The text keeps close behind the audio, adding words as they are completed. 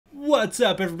What's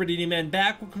up, everybody? D-Man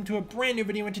back. Welcome to a brand new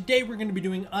video, and today we're going to be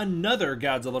doing another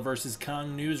Godzilla vs.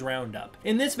 Kong news roundup.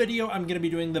 In this video, I'm going to be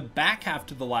doing the back half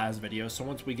to the last video, so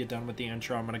once we get done with the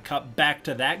intro, I'm going to cut back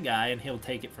to that guy and he'll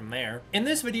take it from there. In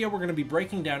this video, we're going to be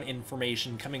breaking down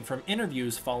information coming from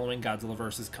interviews following Godzilla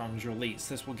vs. Kong's release.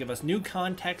 This will give us new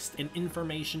context and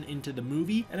information into the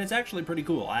movie, and it's actually pretty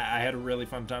cool. I had a really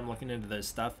fun time looking into this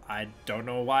stuff. I don't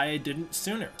know why I didn't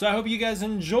sooner. So I hope you guys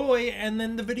enjoy, and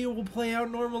then the video will play out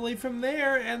normally from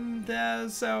there, and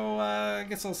I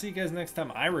guess I'll see you guys next time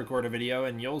I record a video,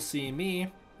 and you'll see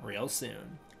me real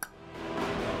soon.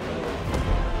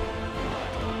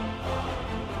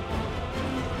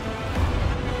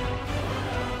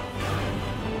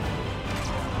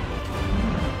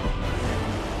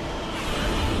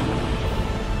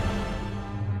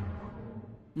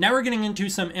 Now we're getting into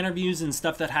some interviews and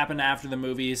stuff that happened after the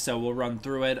movie, so we'll run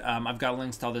through it. I've got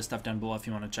links to all this stuff down below if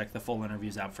you want to check the full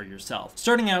interviews out for yourself.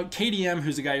 Starting out, KDM,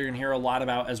 who's a guy you're going to hear a lot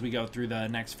about as we go through the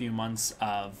next few months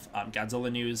of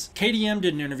Godzilla news. KDM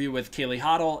did an interview with Kaylee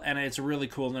Hottle, and it's a really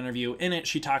cool interview. In it,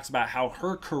 she talks about how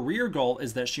her career goal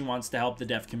is that she wants to help the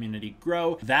deaf community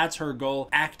grow. That's her goal.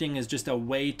 Acting is just a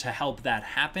way to help that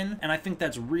happen, and I think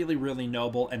that's really, really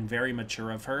noble and very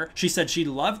mature of her. She said she'd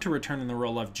love to return in the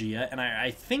role of Gia, and I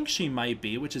think she might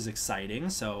be, which is exciting,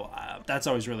 so that's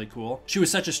always really cool. She was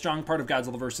such a strong part of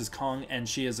Godzilla vs. Kong, and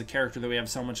she is a character that we have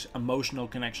so much emotional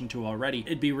connection to already.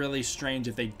 It'd be really strange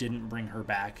if they didn't bring her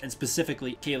back, and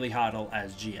specifically Kaylee Hottle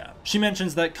as Gia. She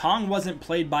mentions that Kong wasn't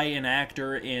played by an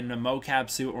actor in a mocap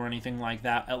suit or anything like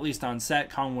that. At least on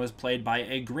set, Kong was played by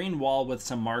a green wall with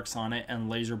some marks on it and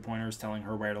laser pointers telling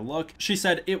her where to look. She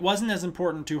said it wasn't as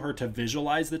important to her to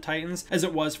visualize the Titans as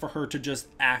it was for her to just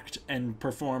act and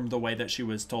perform the way that she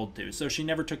was told to. So she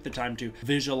never took the time to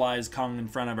visualize Kong in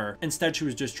front of her. Instead, she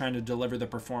was just trying to deliver the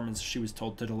performance she was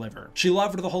told to deliver. She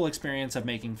loved the whole experience of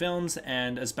making films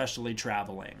and especially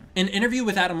traveling. An interview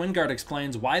with Adam Wingard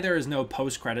explains why there is no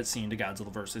post-credit scene to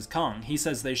Godzilla vs. Kong. He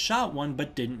says they shot one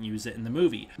but didn't use it in the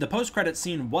movie. The post-credit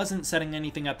scene wasn't setting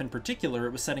anything up in particular,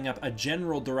 it was setting up a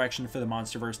general direction for the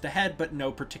monsterverse to head, but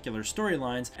no particular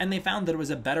storylines, and they found that it was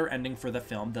a better ending for the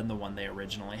film than the one they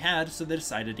originally had, so they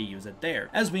decided to use it there.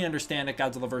 As we understand it,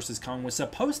 Godzilla vs. Kong was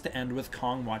supposed to end with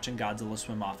Kong watching Godzilla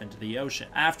swim off into the ocean.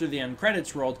 After the end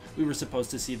credits rolled, we were supposed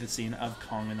to see the scene of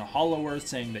Kong in the Hollow Earth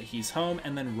saying that he's home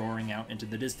and then roaring out into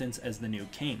the distance as the new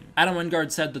king. Adam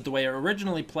Wingard said that the way it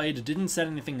originally played didn't set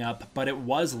anything up, but it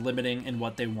was limiting in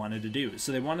what they wanted to do,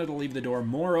 so they wanted to leave the door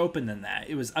more open than that.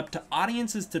 It was up to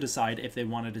audiences to decide if they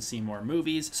wanted to see more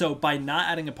movies, so by not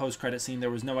adding a post-credit scene, there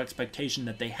was no expectation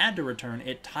that they had to return.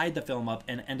 It tied the film up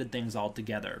and ended things all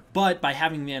together. But by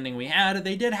having the ending we had,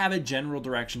 they did have a general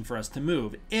direction for us to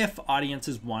move, if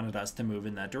audiences wanted us to move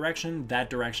in that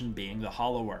direction being the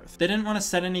Hollow Earth. They didn't want to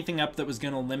set anything up that was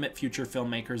going to limit future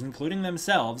filmmakers, including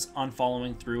themselves, on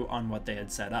following through on what they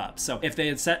had set up. So if they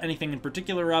had set anything in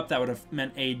particular up, that would have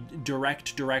meant a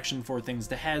direct direction for things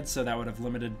to head, so that would have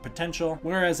limited potential.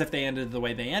 Whereas if they ended the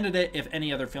way they ended it, if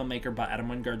any other filmmaker but Adam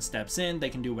Wingard steps in, they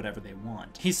can do whatever they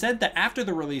want. He said that after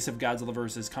the release of Godzilla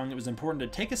vs. Kong, it was important to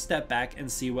take a step back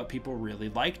and see what people really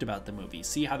liked about the movie,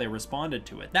 see how they responded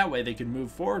to it. That way they could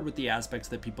move forward with the aspects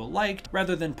that people liked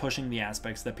rather than pushing the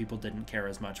aspects that people didn't care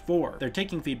as much for. They're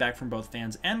taking feedback from both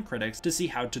fans and critics to see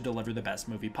how to deliver the best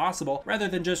movie possible rather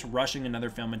than just rushing another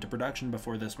film into production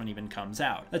before this one even comes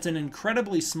out. That's an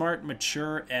incredibly smart,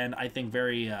 mature, and I think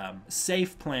very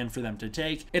safe plan for them to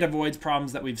take. It avoids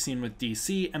problems that we've seen with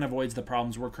DC and avoids the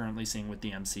problems we're currently seeing with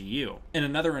the MCU. In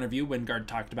another interview, Wingard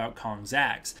talked about Kong's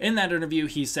axe. In that interview,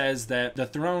 he says that the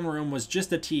throne room was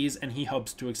just a tease and he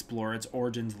hopes to explore its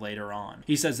origins later on.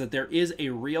 He says that there is a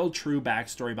real true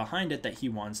backstory behind it that he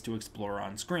wants to explore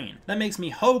on screen. That makes me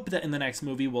hope that in the next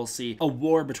movie we'll see a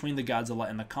war between the Godzilla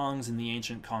and the Kongs in the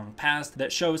ancient Kong past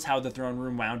that shows how the throne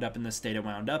room wound up in the state it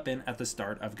wound up in at the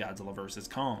start of Godzilla vs.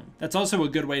 Kong. That's also a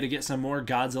good way to get some more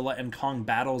Godzilla and Kong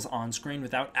battles on screen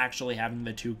without actually having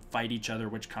the two fight each other,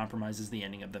 which compromises the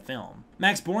ending of the film.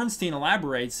 Max Bornstein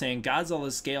elaborates, saying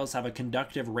Godzilla's scales have a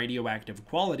conductive radioactive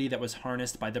quality that was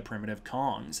harnessed by the primitive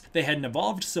Kongs. They had an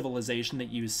evolved civilization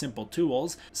that used simple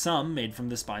tools, some made from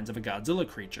the spines of a Godzilla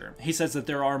creature. He says that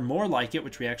there are more like it,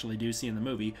 which we actually do see in the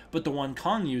movie, but the one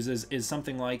Kong uses is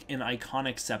something like an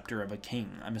iconic scepter of a king.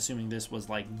 I'm assuming this was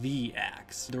like the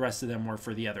axe. The rest of them were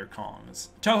for the other Kongs.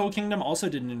 Toho Kingdom also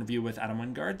did an interview with Adam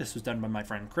Wingard. This was done by my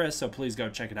friend Chris, so please go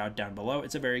check it out down below.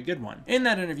 It's a very good one. In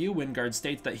that interview, Wingard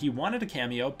states that he wanted a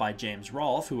cameo by James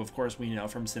Rolfe, who of course we know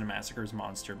from Cinemassacre's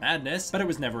Monster Madness, but it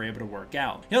was never able to work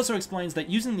out. He also also explains that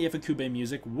using the Ifukube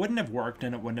music wouldn't have worked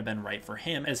and it wouldn't have been right for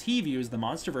him, as he views the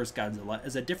MonsterVerse Godzilla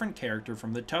as a different character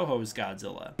from the Toho's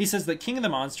Godzilla. He says that King of the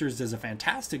Monsters does a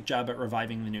fantastic job at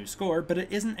reviving the new score, but it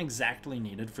isn't exactly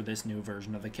needed for this new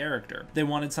version of the character. They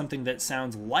wanted something that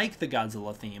sounds like the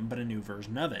Godzilla theme, but a new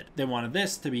version of it. They wanted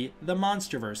this to be the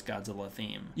MonsterVerse Godzilla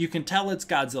theme. You can tell it's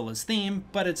Godzilla's theme,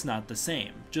 but it's not the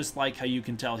same. Just like how you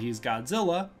can tell he's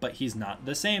Godzilla, but he's not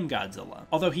the same Godzilla.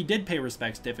 Although he did pay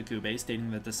respects to Ifukube,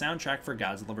 stating that the soundtrack for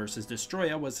Godzilla vs.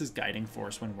 Destroya was his guiding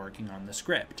force when working on the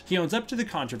script. He owns up to the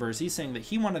controversy, saying that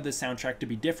he wanted the soundtrack to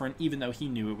be different even though he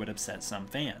knew it would upset some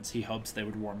fans. He hopes they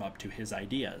would warm up to his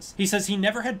ideas. He says he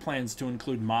never had plans to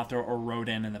include Mothra or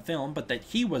Rodan in the film, but that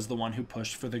he was the one who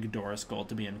pushed for the Ghidorah skull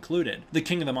to be included. The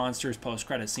King of the Monsters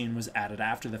post-credit scene was added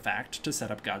after the fact to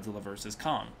set up Godzilla vs.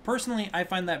 Kong. Personally, I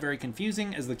find that very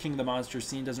confusing, as the King of the Monsters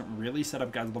scene doesn't really set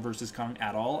up Godzilla vs. Kong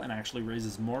at all and actually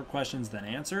raises more questions than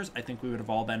answers. I think we would have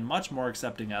all been much more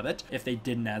accepting of it if they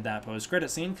didn't add that post-credit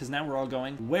scene, because now we're all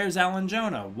going, where's Alan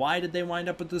Jonah? Why did they wind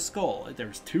up with the skull?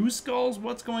 There's two skulls?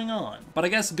 What's going on? But I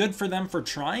guess good for them for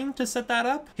trying to set that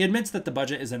up. He admits that the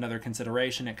budget is another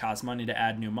consideration. It costs money to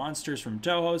add new monsters from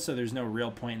Toho, so there's no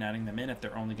real point in adding them in if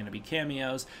they're only going to be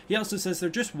cameos. He also says there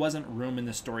just wasn't room in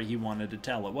the story he wanted to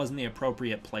tell. It wasn't the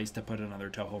appropriate place to put another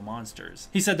Toho monsters.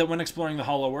 He said that when exploring the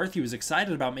Hollow Earth, he was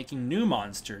excited about making new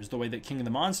monsters, the way that King of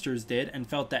the Monsters did, and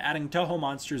felt that adding Toho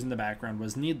monsters in the background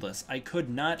was needless. I could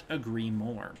not agree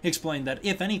more. He explained that,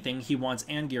 if anything, he wants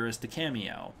Anguirus to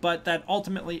cameo, but that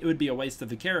ultimately it would be a waste of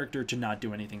the character to not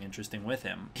do anything interesting with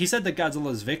him. He said that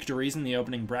Godzilla's victories in the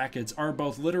opening brackets are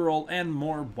both literal and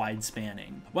more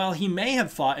wide-spanning. While he may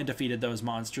have fought and defeated those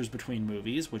monsters between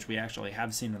movies, which we actually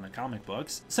have seen in the comic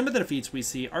books, some of the defeats we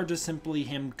see are just simply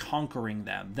him conquering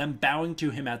them bowing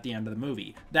to him at the end of the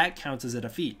movie. That counts as a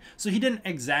defeat. So he didn't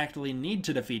exactly need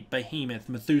to defeat Behemoth,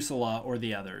 Methuselah, or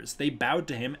the others. They bowed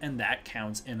to him, and that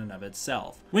counts in and of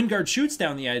itself. Wingard shoots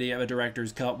down the idea of a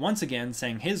director's cut once again,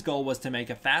 saying his goal was to make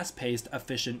a fast-paced,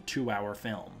 efficient 2-hour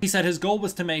film. He said his goal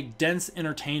was to make dense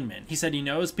entertainment. He said he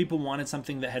knows people wanted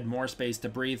something that had more space to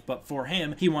breathe, but for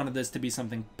him, he wanted this to be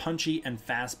something punchy and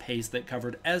fast-paced that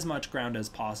covered as much ground as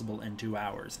possible in 2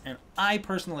 hours, and I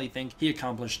personally think he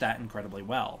accomplished that incredibly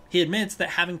well. He admits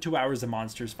that having 2 hours of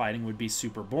monsters fighting would be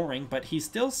super boring, but he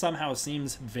still somehow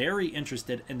seems very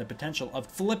interested in the potential of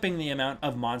flipping the amount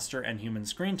of monster and human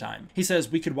screen time. He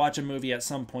says we could watch a movie at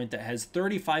some point that has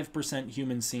 35%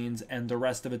 human scenes and the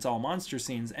rest of it's all monster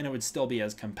scenes, and it would still be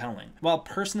as compelling. While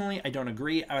personally I don't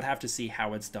agree, I would have to see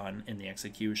how it's done in the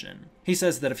execution. He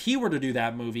says that if he were to do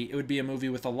that movie, it would be a movie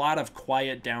with a lot of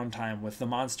quiet downtime, with the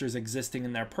monsters existing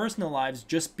in their personal lives,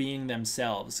 just being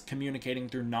themselves, communicating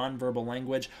through non-verbal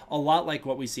language, a lot like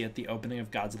what we see at the opening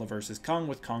of Godzilla vs. Kong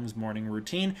with Kong's morning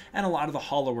routine, and a lot of the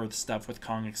Hollow Earth stuff with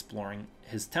Kong exploring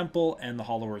his temple and the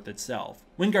Hollow Earth itself.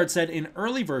 Wingard said in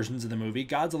early versions of the movie,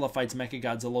 Godzilla fights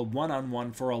Mechagodzilla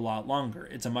one-on-one for a lot longer.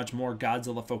 It's a much more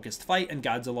Godzilla-focused fight, and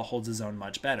Godzilla holds his own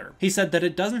much better. He said that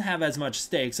it doesn't have as much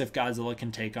stakes if Godzilla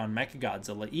can take on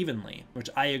Mechagodzilla evenly, which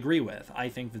I agree with. I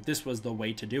think that this was the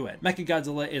way to do it.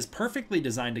 Mechagodzilla is perfectly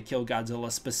designed to kill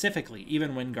Godzilla specifically,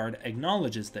 even Wingard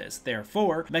acknowledges this.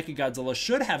 Therefore, Mechagodzilla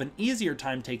should have an easier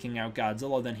time taking out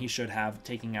Godzilla than he should have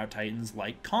taking out titans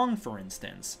like Kong, for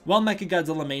instance. While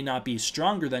Mechagodzilla may not be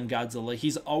stronger than Godzilla,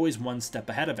 he's always one step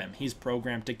ahead of him. He's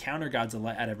programmed to counter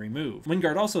Godzilla at every move.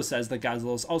 Wingard also says that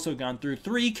Godzilla's also gone through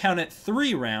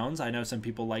three rounds. I know some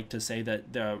people like to say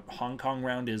that the Hong Kong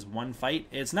round is one fight.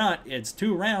 It's not. It's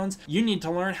 2 rounds. You need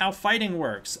to learn how fighting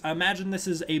works. Imagine this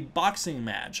is a boxing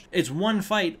match. It's one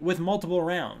fight with multiple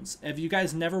rounds. Have you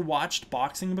guys never watched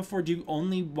boxing before? Do you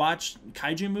only watch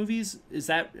kaiju movies? Is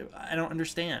that... I don't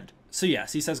understand. So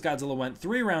yes, he says Godzilla went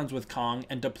 3 rounds with Kong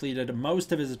and depleted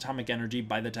most of his atomic energy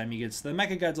by the time he gets to the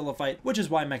Mechagodzilla fight, which is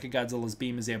why Mechagodzilla's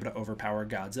beam is able to overpower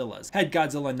Godzilla's. Had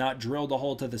Godzilla not drilled a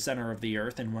hole to the center of the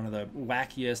earth in one of the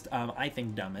wackiest, I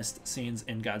think dumbest, scenes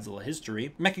in Godzilla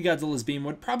history, Mechagodzilla's beam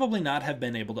would probably not have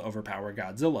been able to overpower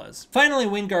Godzilla's. Finally,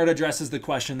 Wingard addresses the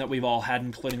question that we've all had,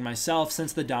 including myself,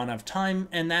 since the dawn of time,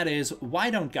 and that is, why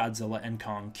don't Godzilla and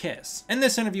Kong kiss? In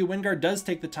this interview, Wingard does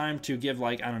take the time to give,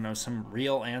 like, I don't know, some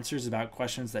real answers about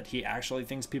questions that he actually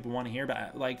thinks people want to hear,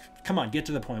 but like, come on, get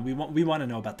to the point. We want to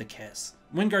know about the kiss.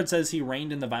 Wingard says he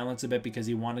reined in the violence a bit because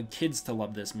he wanted kids to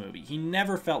love this movie. He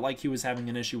never felt like he was having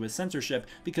an issue with censorship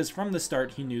because from the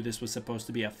start he knew this was supposed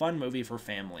to be a fun movie for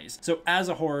families. So as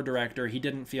a horror director, he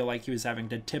didn't feel like he was having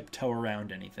to tiptoe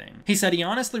around anything. He said he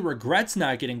honestly regrets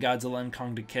not getting Godzilla and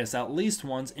Kong to kiss at least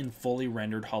once in fully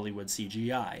rendered Hollywood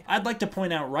CGI. I'd like to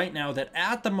point out right now that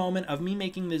at the moment of me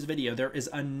making this video, there is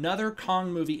another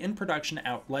Kong movie in production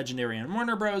out, Legendary and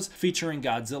Warner Bros, featuring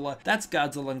Godzilla. That's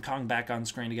Godzilla and Kong back on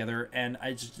screen together, and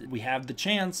we have the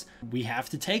chance. We have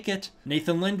to take it.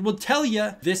 Nathan Lind will tell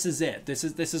you this is it. This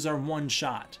is our one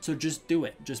shot. So just do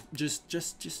it.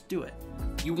 Just do it.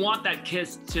 You want that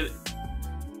kiss to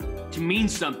mean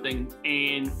something,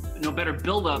 and no better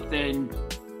build up than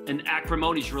an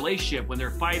acrimonious relationship when they're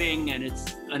fighting and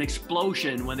it's an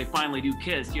explosion when they finally do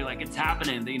kiss. You're like, it's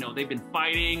happening. You know, they've been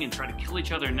fighting and trying to kill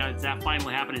each other, and now it's that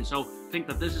finally happening. So I think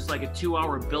that this is like a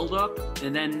 2-hour build-up,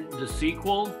 and then the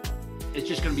sequel, it's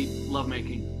just gonna be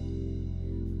lovemaking.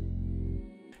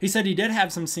 He said he did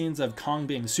have some scenes of Kong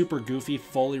being super goofy,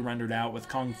 fully rendered out, with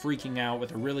Kong freaking out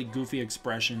with a really goofy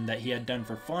expression that he had done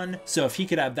for fun. So if he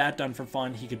could have that done for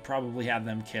fun, he could probably have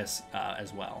them kiss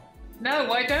as well. No,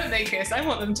 why don't they kiss? I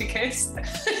want them to kiss.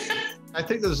 I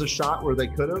think there's a shot where they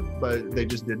could have, but they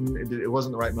just didn't. It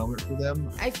wasn't the right moment for them.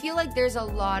 I feel like there's a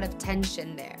lot of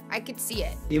tension there. I could see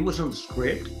it. It was on the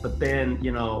script, but then,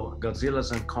 you know, Godzilla's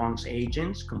and Kong's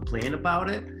agents complained about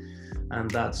it,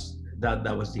 and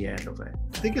that was the end of it.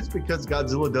 I think it's because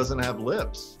Godzilla doesn't have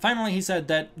lips. Finally, he said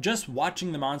that just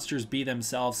watching the monsters be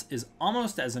themselves is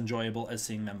almost as enjoyable as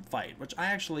seeing them fight, which I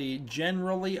actually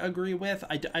generally agree with.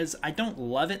 I don't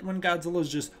love it when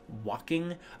Godzilla's just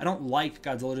walking. I don't like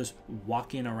Godzilla just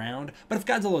walking around, but if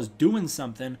Godzilla's doing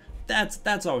something,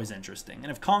 that's always interesting. And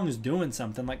if Kong's doing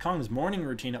something, like Kong's morning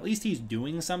routine, at least he's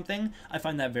doing something. I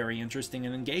find that very interesting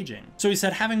and engaging. So he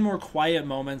said having more quiet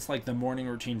moments like the morning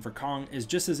routine for Kong is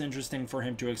just as interesting for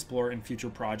him to explore in future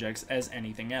projects as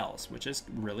anything else, which is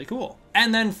really cool.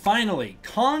 And then finally,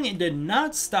 Kong did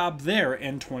not stop there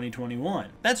in 2021.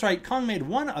 That's right, Kong made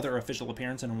one other official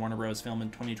appearance in a Warner Bros. Film in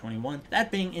 2021, that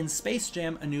being in Space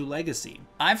Jam: A New Legacy.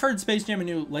 I've heard Space Jam: A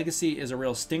New Legacy is a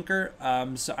real stinker,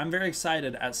 so I'm very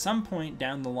excited at some point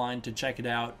down the line to check it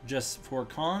out just for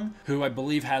Kong, who I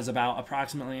believe has about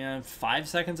approximately 5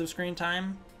 seconds of screen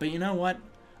time. But you know what?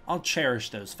 I'll cherish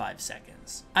those 5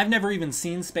 seconds. I've never even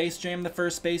seen Space Jam, the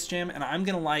first Space Jam, and I'm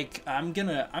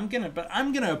gonna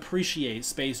appreciate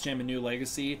Space Jam: A New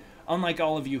Legacy, unlike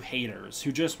all of you haters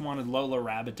who just wanted Lola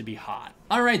Rabbit to be hot.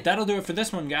 Alright, that'll do it for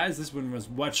this one, guys. This one was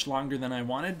much longer than I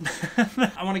wanted.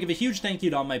 I want to give a huge thank you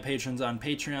to all my patrons on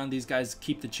Patreon. These guys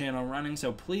keep the channel running,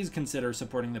 so please consider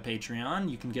supporting the Patreon.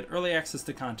 You can get early access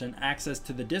to content, access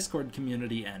to the Discord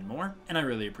community, and more, and I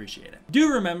really appreciate it.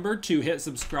 Do remember to hit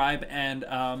subscribe and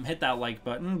hit that like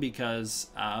button, because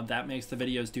that makes the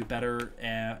videos do better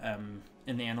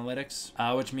in the analytics,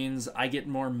 which means I get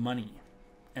more money.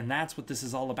 And that's what this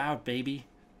is all about, baby.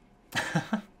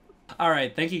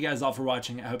 Alright, thank you guys all for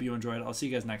watching. I hope you enjoyed. I'll see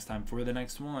you guys next time for the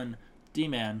next one.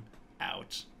 D-Man,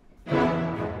 out.